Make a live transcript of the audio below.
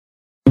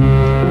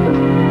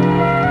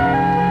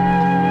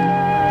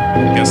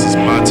guess it's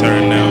my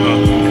turn now, huh?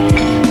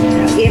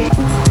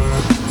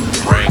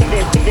 Ring.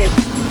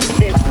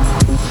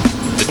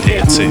 The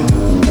deity.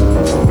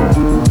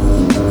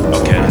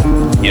 Okay,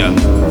 yeah.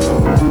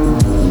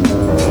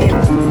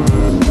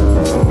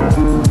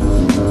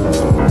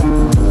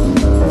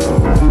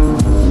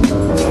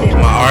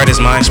 Art is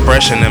my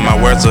expression and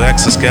my words are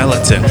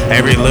exoskeleton.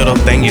 Every little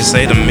thing you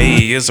say to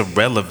me is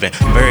irrelevant.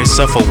 Very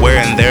self-aware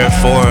and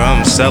therefore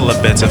I'm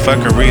celibate. If I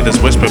could read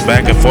this whisper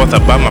back and forth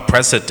about my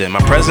precedent,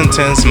 my present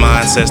tense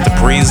mind says to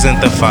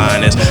present the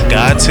finest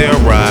God tier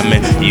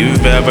rhyming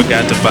you've ever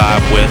got to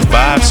vibe with.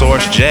 5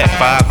 source jet,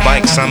 5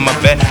 bikes, I'm a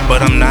vet,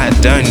 but I'm not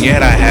done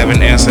yet. I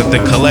haven't answered the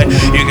collect.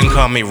 You can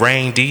call me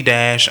Rain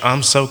D-Dash,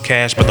 I'm so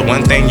cash, but the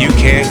one thing you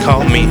can't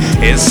call me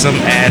is some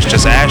ash.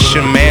 Just ask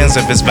your mans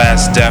if his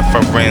vast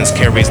deference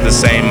carries the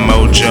same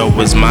mojo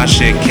as my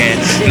shit can.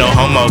 No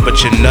homo,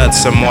 but your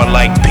nuts are more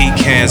like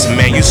pecans.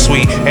 Man, you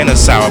sweet and a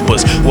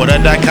sourpuss. What a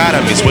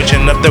dichotomy,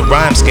 switching up the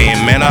rhyme scheme.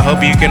 Man, I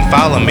hope you can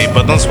follow me,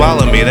 but don't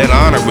swallow me. That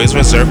honor is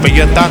reserved for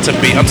your thought to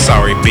be. I'm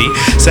sorry, B.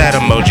 Sad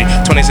emoji,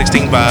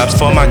 2016 vibes.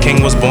 For my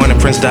king was born and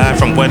Prince died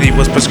from what he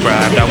was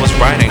prescribed. I was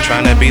writing,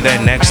 trying to be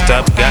that next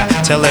up guy,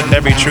 telling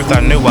every truth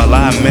I knew while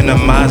I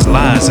minimized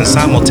lies, and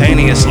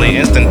simultaneously,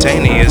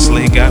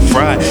 instantaneously got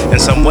fried. And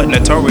somewhat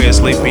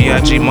notoriously,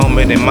 B.I.G.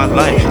 moment in my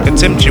life.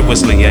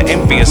 Contemptuously, yeah,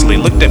 enviously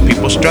looked at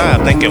people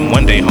strive, thinking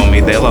one day,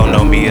 homie, they'll all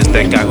know me as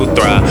that guy who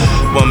thrive.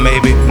 Well,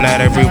 maybe not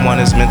everyone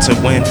is meant to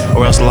win,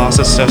 or else loss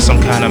itself some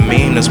kind of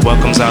meanness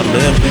welcomes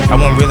outlive. I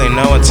won't really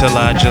know until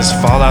I just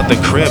fall out the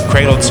crib,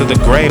 cradle to the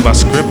grave. Our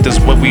script is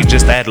what we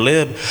just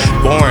ad-lib.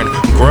 Born,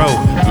 grow,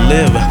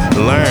 live,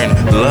 learn,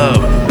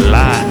 love,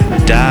 lie,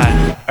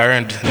 die,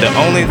 earned. The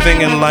only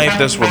thing in life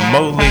that's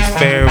remotely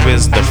fair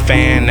is the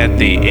fan at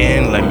the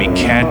end. Let me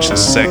catch a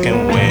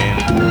second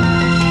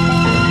wind.